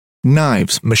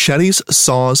Knives, machetes,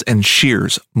 saws, and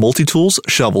shears, multi-tools,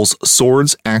 shovels,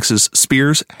 swords, axes,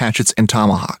 spears, hatchets, and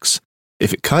tomahawks.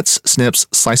 If it cuts, snips,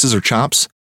 slices, or chops,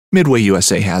 Midway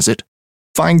USA has it.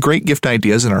 Find great gift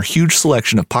ideas in our huge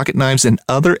selection of pocket knives and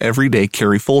other everyday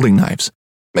carry folding knives.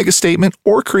 Make a statement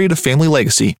or create a family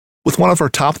legacy with one of our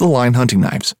top-of-the-line hunting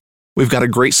knives. We've got a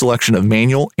great selection of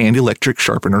manual and electric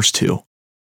sharpeners, too.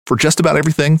 For just about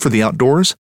everything for the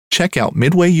outdoors, check out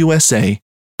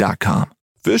MidwayUSA.com.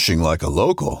 Fishing like a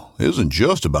local isn't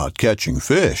just about catching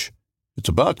fish. It's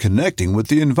about connecting with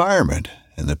the environment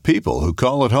and the people who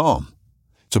call it home.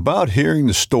 It's about hearing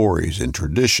the stories and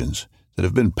traditions that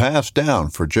have been passed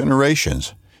down for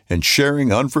generations and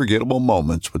sharing unforgettable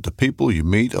moments with the people you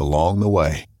meet along the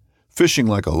way. Fishing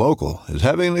like a local is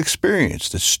having an experience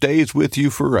that stays with you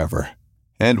forever.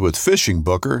 And with Fishing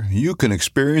Booker, you can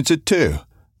experience it too,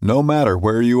 no matter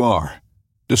where you are.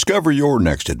 Discover your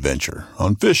next adventure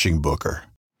on Fishing Booker.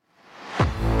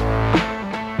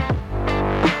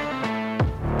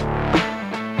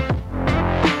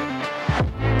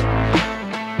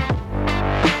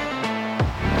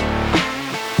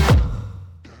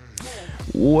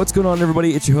 What's going on,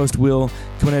 everybody? It's your host, Will,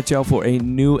 coming at y'all for a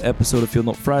new episode of Field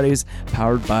Note Fridays,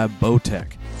 powered by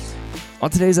Bowtech. On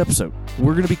today's episode,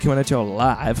 we're going to be coming at y'all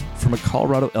live from a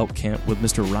Colorado elk camp with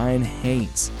Mr. Ryain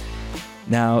Haines.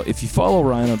 Now, if you follow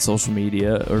Ryain on social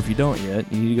media, or if you don't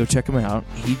yet, you need to go check him out.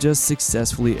 He just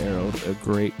successfully arrowed a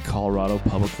great Colorado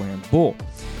public land bull.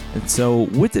 And so,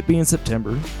 with it being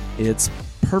September, it's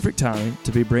perfect time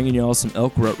to be bringing y'all some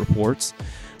elk rut reports.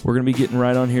 We're going to be getting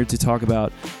right on here to talk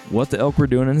about what the elk were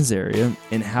doing in his area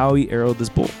and how he arrowed this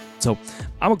bull. So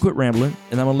I'm going to quit rambling,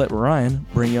 and I'm going to let Ryain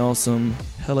bring y'all some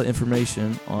hella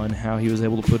information on how he was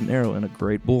able to put an arrow in a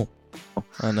great bull.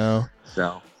 I know.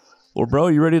 So, well, bro,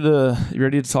 you ready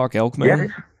to talk elk,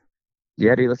 man?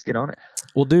 Yeah, dude, let's get on it.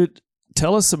 Well, dude,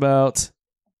 tell us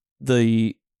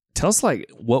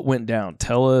like what went down.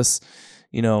 Tell us,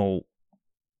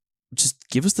 just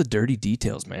give us the dirty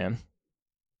details, man.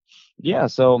 Yeah,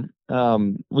 so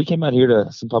we came out here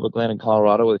to some public land in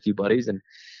Colorado with a few buddies, and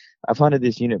I've hunted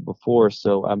this unit before,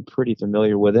 so I'm pretty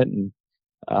familiar with it. And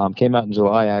came out in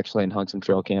July actually and hung some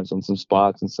trail camps on some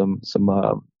spots and some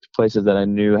places that I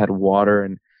knew had water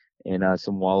and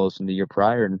some wallows from the year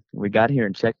prior. And we got here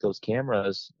and checked those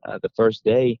cameras the first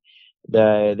day.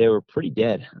 They were pretty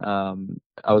dead. I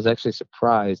was actually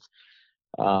surprised.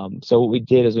 So what we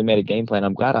did is we made a game plan.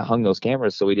 I'm glad I hung those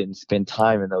cameras so we didn't spend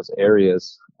time in those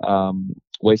areas,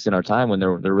 wasting our time when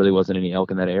there really wasn't any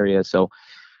elk in that area. So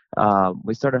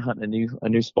we started hunting a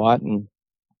new spot, and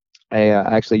I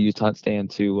actually used Hunt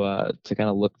Stand to kind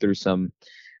of look through some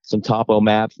topo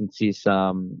maps and see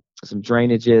some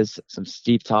drainages, some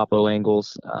steep topo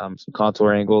angles, some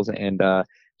contour angles, and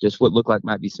just what looked like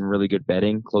might be some really good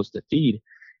bedding close to feed.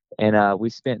 And we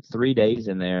spent 3 days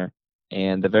in there.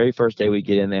 And the very first day we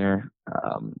get in there,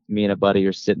 me and a buddy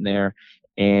are sitting there,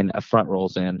 and a front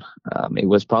rolls in. It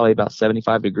was probably about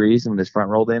 75 degrees, and when this front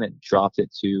rolled in, it dropped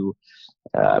it to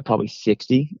probably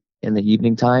 60 in the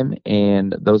evening time,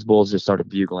 and those bulls just started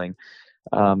bugling.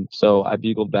 So I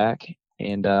bugled back,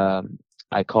 and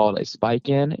I called a spike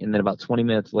in, and then about 20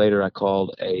 minutes later, I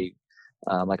called a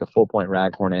 4-point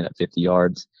raghorn in at 50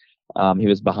 yards. He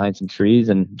was behind some trees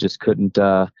and just couldn't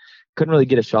really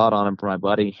get a shot on him for my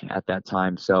buddy at that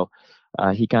time. So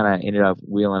he kind of ended up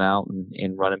wheeling out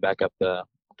and running back up the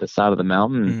side of the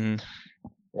mountain.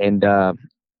 Mm-hmm. And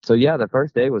so yeah, the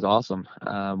first day was awesome.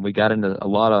 We got into a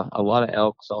lot of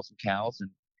elk, saw some cows,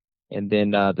 and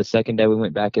then the second day we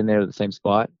went back in there to the same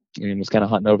spot and was kind of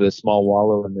hunting over this small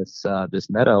wallow in this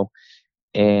meadow.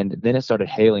 And then it started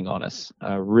hailing on us,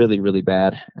 really, really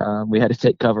bad. We had to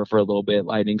take cover for a little bit,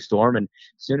 lightning storm. And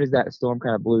as soon as that storm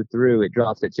kind of blew through, it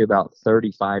dropped it to about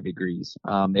 35 degrees.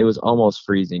 It was almost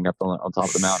freezing up on top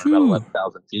of the mountain, about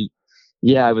 11,000 feet.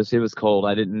 Yeah, it was cold.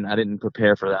 I didn't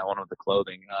prepare for that one with the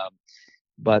clothing.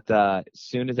 But as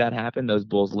soon as that happened, those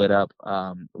bulls lit up.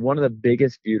 One of the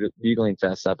biggest bugling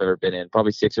fests I've ever been in,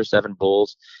 probably 6 or 7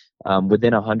 bulls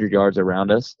within 100 yards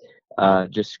around us,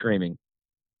 just screaming.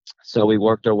 So we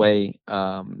worked our way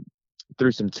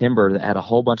through some timber that had a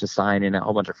whole bunch of sign in it, a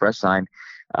whole bunch of fresh sign,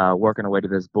 working our way to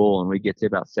this bull. And we get to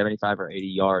about 75 or 80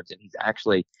 yards, and he's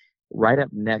actually right up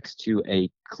next to a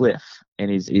cliff. And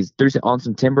he's through on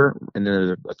some timber, and then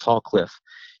there's a tall cliff.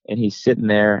 And he's sitting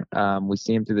there. We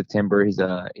see him through the timber. He's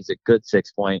a good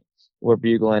 6-point. We're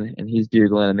bugling, and he's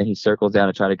bugling, and then he circles down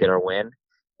to try to get our wind.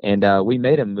 And we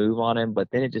made a move on him, but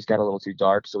then it just got a little too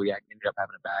dark, so we ended up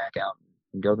having to back out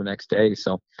and go the next day.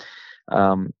 So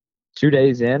 2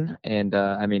 days in, and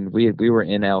we were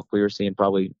in elk. We were seeing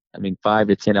probably 5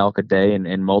 to 10 elk a day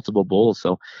and multiple bulls.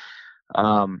 So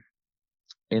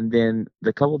And then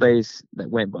the couple days that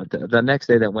went, but the next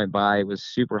day that went by, it was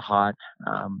super hot.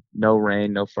 No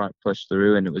rain, no front push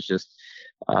through, and it was just,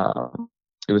 uh,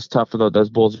 it was tough for those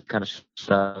bulls kind of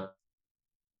shut up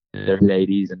in their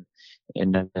 80s,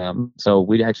 and so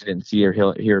we actually didn't see or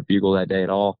hear a bugle that day at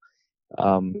all.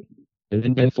 And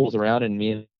then Ben fools around,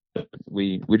 and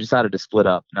we decided to split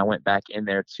up, and I went back in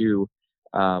there to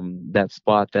that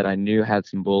spot that I knew had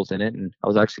some bulls in it, and I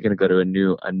was actually going to go to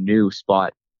a new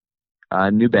spot, a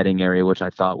new bedding area, which I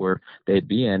thought they'd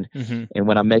be in. Mm-hmm. And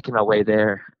when I'm making my way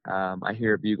there, I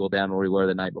hear a bugle down where we were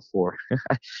the night before.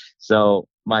 So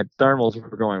my thermals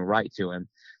were going right to him.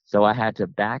 So I had to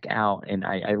back out, and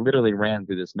I literally ran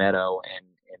through this meadow and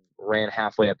ran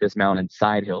halfway up this mountain,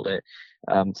 side hilled it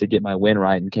to get my wind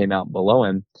right, and came out below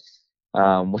him,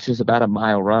 which is about a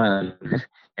mile run.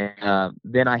 And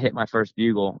then I hit my first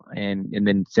bugle, and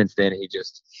then since then he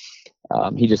just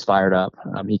fired up.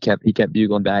 He kept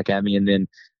bugling back at me, and then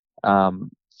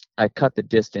I cut the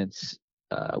distance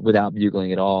without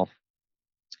bugling at all.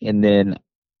 And then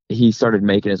he started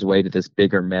making his way to this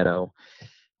bigger meadow,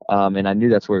 and I knew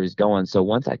that's where he was going. So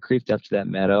once I creeped up to that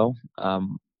meadow,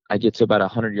 I get to about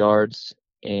 100 yards,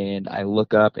 and I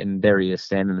look up, and there he is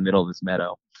standing in the middle of this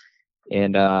meadow.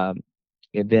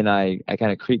 And then I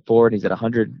kind of creep forward. He's at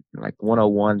 100, like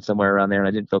 101, somewhere around there, and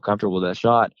I didn't feel comfortable with that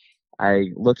shot.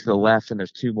 I look to the left, and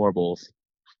there's two more bulls.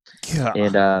 Yeah.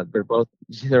 And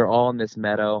they're all in this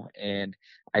meadow, and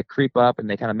I creep up, and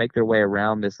they kind of make their way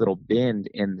around this little bend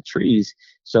in the trees.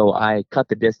 So I cut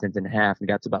the distance in half and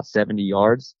got to about 70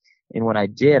 yards. And when I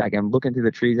did, I'm looking through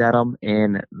the trees at them,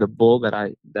 and the bull that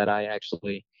I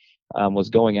actually was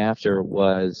going after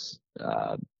was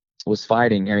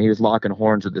fighting, and he was locking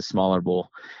horns with this smaller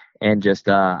bull, and just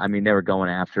they were going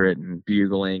after it and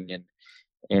bugling,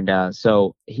 and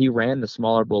so he ran the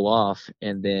smaller bull off,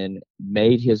 and then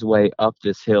made his way up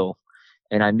this hill,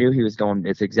 and I knew he was going.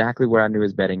 It's exactly where I knew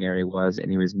his bedding area was, and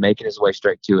he was making his way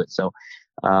straight to it. So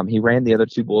he ran the other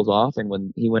two bulls off, and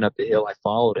when he went up the hill, I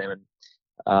followed him,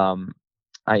 and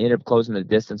I ended up closing the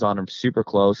distance on him super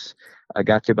close. I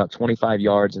got to about 25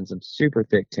 yards in some super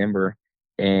thick timber,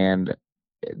 and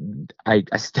I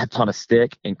stepped on a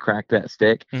stick and cracked that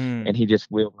stick, and he just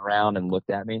wheeled around and looked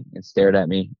at me and stared at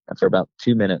me for about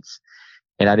 2 minutes,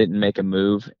 and I didn't make a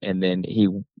move, and then he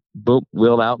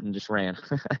wheeled out and just ran.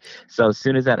 So as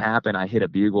soon as that happened, I hit a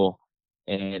bugle,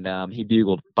 and he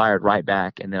bugled, fired right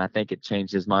back, and then I think it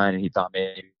changed his mind, and he thought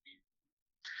maybe.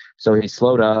 So he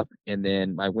slowed up, and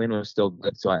then my wind was still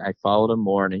good, so I followed him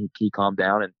more, and he calmed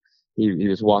down, and he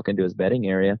was walking to his bedding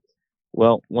area.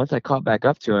 Well, once I caught back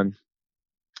up to him,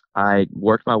 I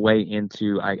worked my way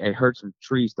into, I heard some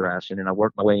trees thrashing, and I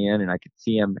worked my way in, and I could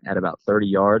see him at about 30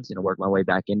 yards, and I worked my way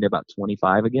back into about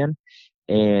 25 again.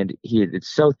 And it's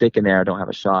so thick in there, I don't have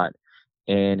a shot.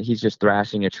 And he's just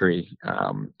thrashing a tree,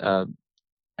 a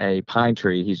pine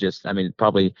tree. He's just,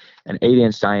 probably an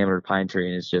 8-inch diameter pine tree,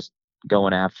 and it's just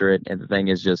going after it. And the thing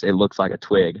is just, it looks like a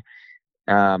twig.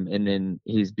 And then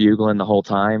he's bugling the whole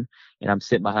time, and I'm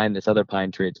sitting behind this other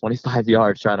pine tree at 25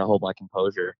 yards trying to hold my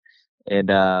composure.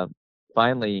 And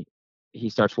finally,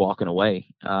 he starts walking away,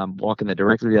 walking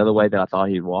directly the other way that I thought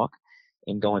he'd walk,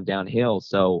 and going downhill.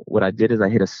 So what I did is I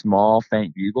hit a small,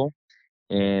 faint bugle,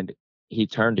 and he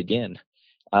turned again,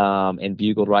 and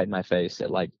bugled right in my face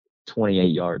at like 28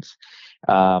 yards.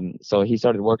 So he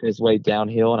started working his way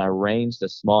downhill, and I arranged a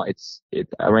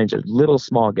little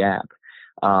small gap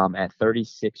at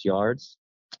 36 yards,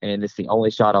 and it's the only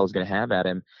shot I was going to have at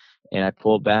him. And I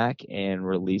pulled back and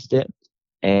released it,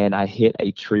 and I hit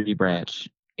a tree branch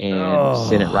and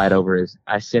sent it right over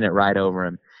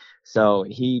him. So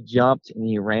he jumped and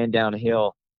he ran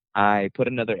downhill. I put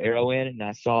another arrow in, and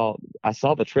I saw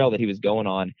the trail that he was going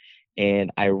on,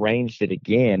 and I ranged it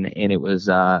again, and it was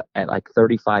at like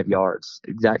 35 yards,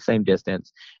 exact same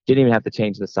distance. Didn't even have to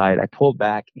change the sight. I pulled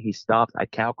back, he stopped, I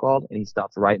cow called, and he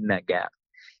stopped right in that gap.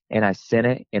 And I sent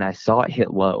it, and I saw it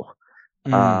hit low.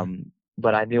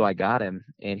 But I knew I got him,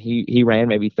 and he ran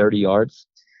maybe 30 yards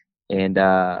and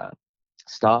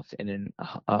stopped, and then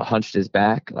hunched his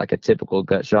back like a typical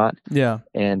gut shot. Yeah.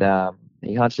 And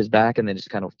he hunched his back and then just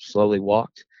kind of slowly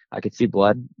walked. I could see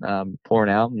blood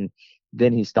pouring out, and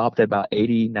then he stopped at about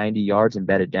 80, 90 yards and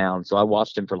bedded down. So I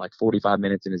watched him for like 45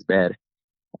 minutes in his bed.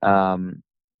 And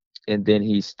then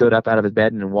he stood up out of his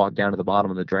bed and walked down to the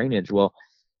bottom of the drainage. Well,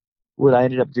 what I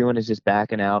ended up doing is just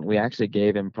backing out. We actually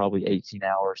gave him probably 18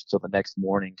 hours till the next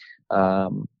morning.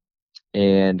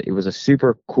 And it was a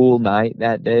super cool night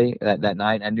that day, that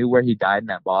night. I knew where he died in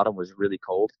that bottom was really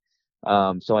cold.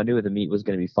 So I knew the meat was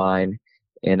going to be fine.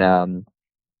 And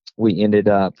we ended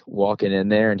up walking in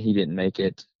there, and he didn't make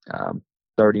it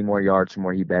 30 more yards from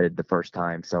where he bedded the first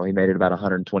time. So he made it about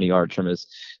 120 yards from his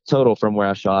total from where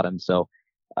I shot him. So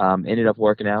ended up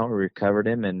working out. We recovered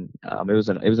him, and it was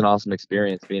an awesome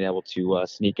experience being able to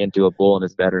sneak into a bull in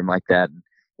his bedroom like that,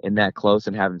 and that close,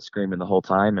 and having him screaming the whole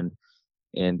time, and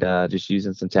just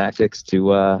using some tactics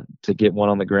to get one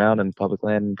on the ground in public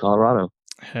land in Colorado.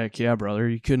 Heck yeah, brother!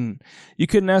 You couldn't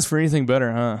ask for anything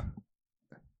better, huh?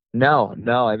 No,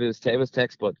 it was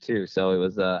textbook too. So it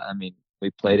was, we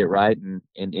played it right and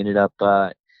ended up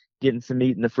getting some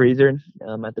meat in the freezer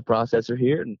at the processor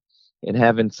here, and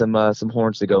having some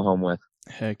horns to go home with.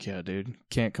 Heck yeah, dude!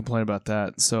 Can't complain about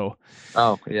that. So,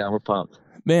 oh yeah, we're pumped,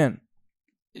 man.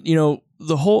 You know,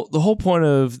 the whole point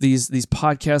of these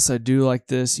podcasts I do like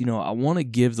this, you know, I want to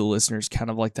give the listeners kind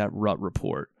of like that rut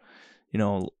report. You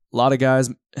know, a lot of guys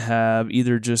have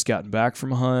either just gotten back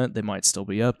from a hunt, they might still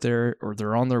be up there, or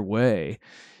they're on their way.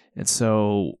 And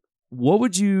so what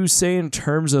would you say in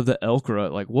terms of the elk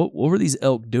rut? Like, what were these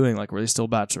elk doing? Like, were they still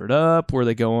bachelored up? Were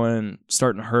they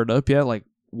starting to herd up yet? Like,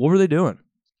 what were they doing?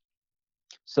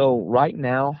 So right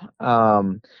now,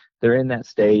 they're in that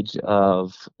stage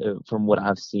of, from what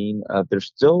I've seen, there's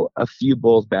still a few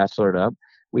bulls bachelored up.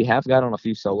 We have got on a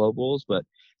few solo bulls, but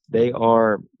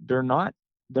they're not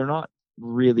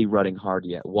really rutting hard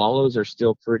yet. Wallows are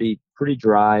still pretty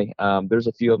dry. There's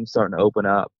a few of them starting to open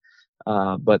up,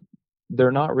 but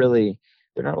they're not really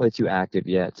too active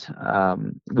yet.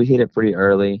 We hit it pretty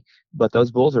early, but those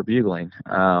bulls are bugling,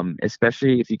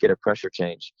 especially if you get a pressure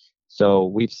change. So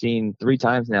we've seen 3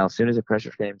 times now, as soon as a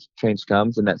pressure change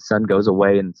comes and that sun goes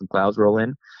away and some clouds roll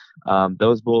in,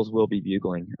 those bulls will be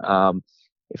bugling.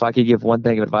 If I could give one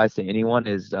thing of advice to anyone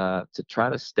is to try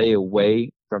to stay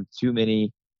away from too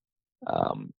many,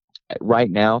 right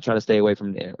now, try to stay away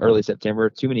from early September,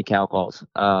 too many cow calls.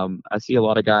 I see a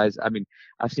lot of guys,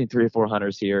 I've seen 3 or 4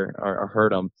 hunters here or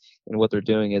heard them, and what they're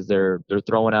doing is they're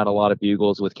throwing out a lot of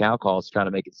bugles with cow calls, trying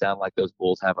to make it sound like those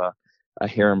bulls have a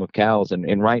harem of cows,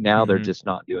 and right now they're just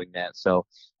not doing that. So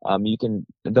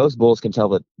those bulls can tell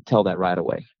that right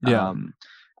away. Yeah.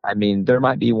 There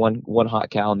might be one hot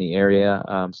cow in the area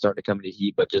starting to come into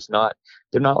heat, but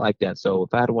they're not like that. So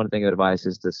if I had one thing of advice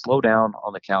is to slow down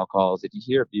on the cow calls. If you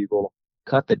hear a bugle,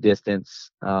 cut the distance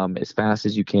as fast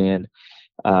as you can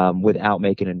without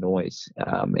making a noise.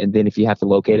 And then if you have to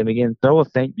locate them again, throw a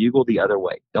faint bugle the other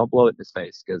way. Don't blow it in his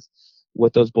face, because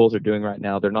what those bulls are doing right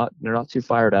now, they're not too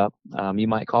fired up. You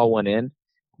might call one in,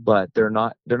 but they're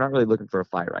not really looking for a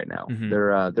fight right now.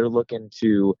 Mm-hmm. They're looking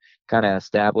to kind of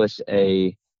establish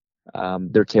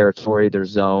their territory, their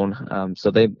zone.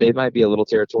 So they might be a little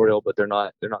territorial, but they're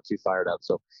not too fired up.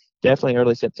 So definitely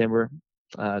early September,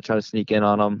 try to sneak in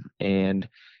on them, and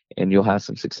you'll have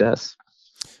some success.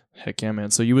 Heck yeah,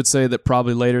 man. So you would say that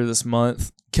probably later this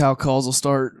month, cow calls will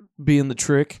start being the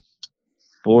trick?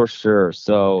 For sure.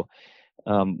 So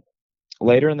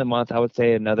later in the month, I would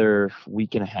say another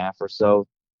week and a half or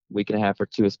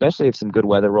 2, especially if some good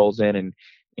weather rolls in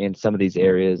some of these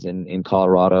areas in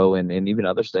Colorado and even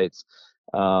other states.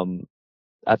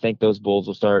 I think those bulls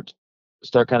will start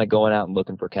kind of going out and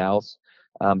looking for cows,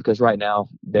 because right now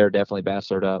they're definitely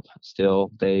bachelored up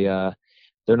still.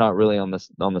 They're not really on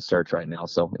the search right now.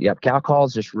 So yeah, cow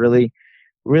calls just really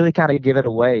kind of give it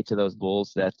away to those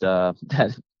bulls that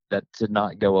to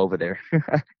not go over there.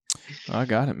 I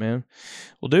got it, man.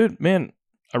 Well, dude, man,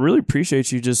 I really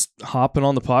appreciate you just hopping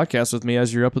on the podcast with me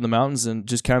as you're up in the mountains and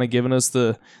just kind of giving us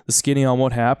the skinny on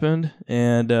what happened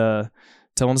and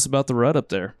telling us about the rut up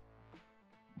there.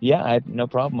 Yeah, no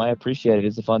problem. I appreciate it.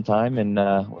 It's a fun time, and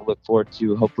we'll look forward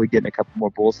to hopefully getting a couple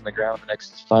more bulls in the ground in the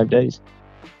next 5 days.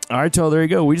 All right, y'all, there you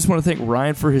go. We just want to thank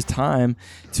Ryain for his time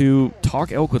to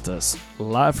talk elk with us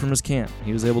live from his camp.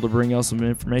 He was able to bring y'all some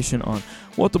information on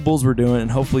what the bulls were doing, and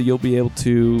hopefully you'll be able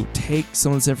to take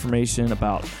some of this information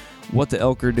about what the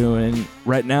elk are doing.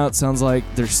 Right now, it sounds like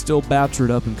they're still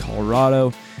bachelored up in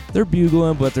Colorado. They're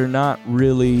bugling, but they're not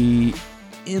really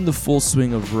in the full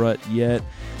swing of rut yet.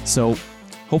 So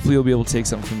hopefully you'll be able to take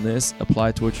something from this, apply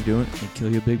it to what you're doing, and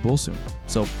kill you a big bull soon.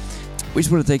 So we just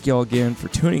want to thank y'all again for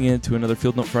tuning in to another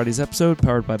Field Note Fridays episode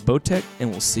powered by Bowtech, and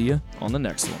we'll see you on the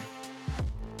next one.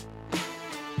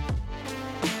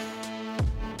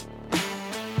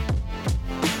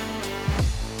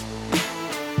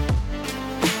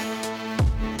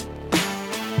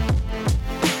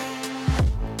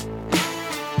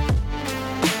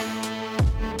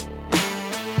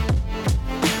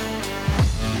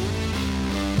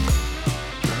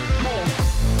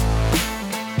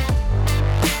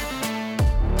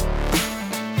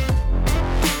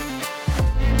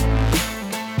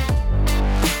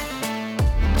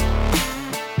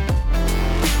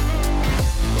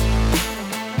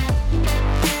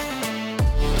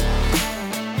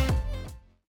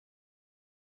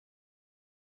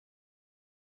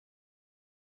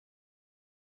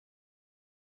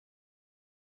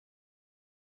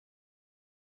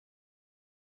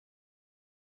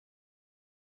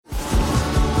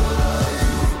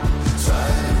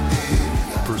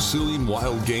 pursuing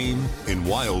wild game in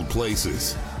wild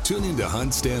places. Tune in to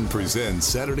Hunt Stand Presents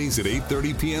Saturdays at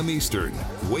 8:30 p.m. Eastern.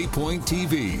 Waypoint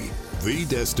TV, the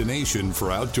destination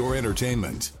for outdoor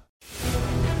entertainment.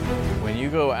 When you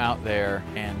go out there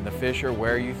and the fish are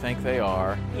where you think they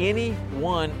are, any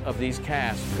one of these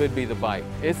casts could be the bite.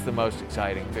 It's the most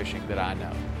exciting fishing that I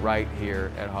know, right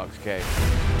here at Hawks Cave.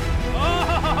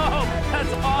 Oh,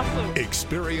 that's awesome!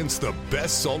 Experience the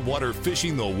best saltwater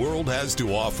fishing the world has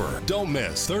to offer. Don't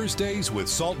miss Thursdays with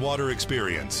Saltwater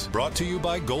Experience, brought to you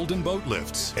by Golden Boat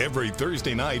Lifts, every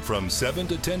Thursday night from 7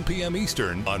 to 10 p.m.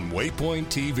 Eastern on Waypoint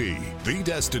TV, the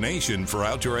destination for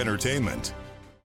outdoor entertainment.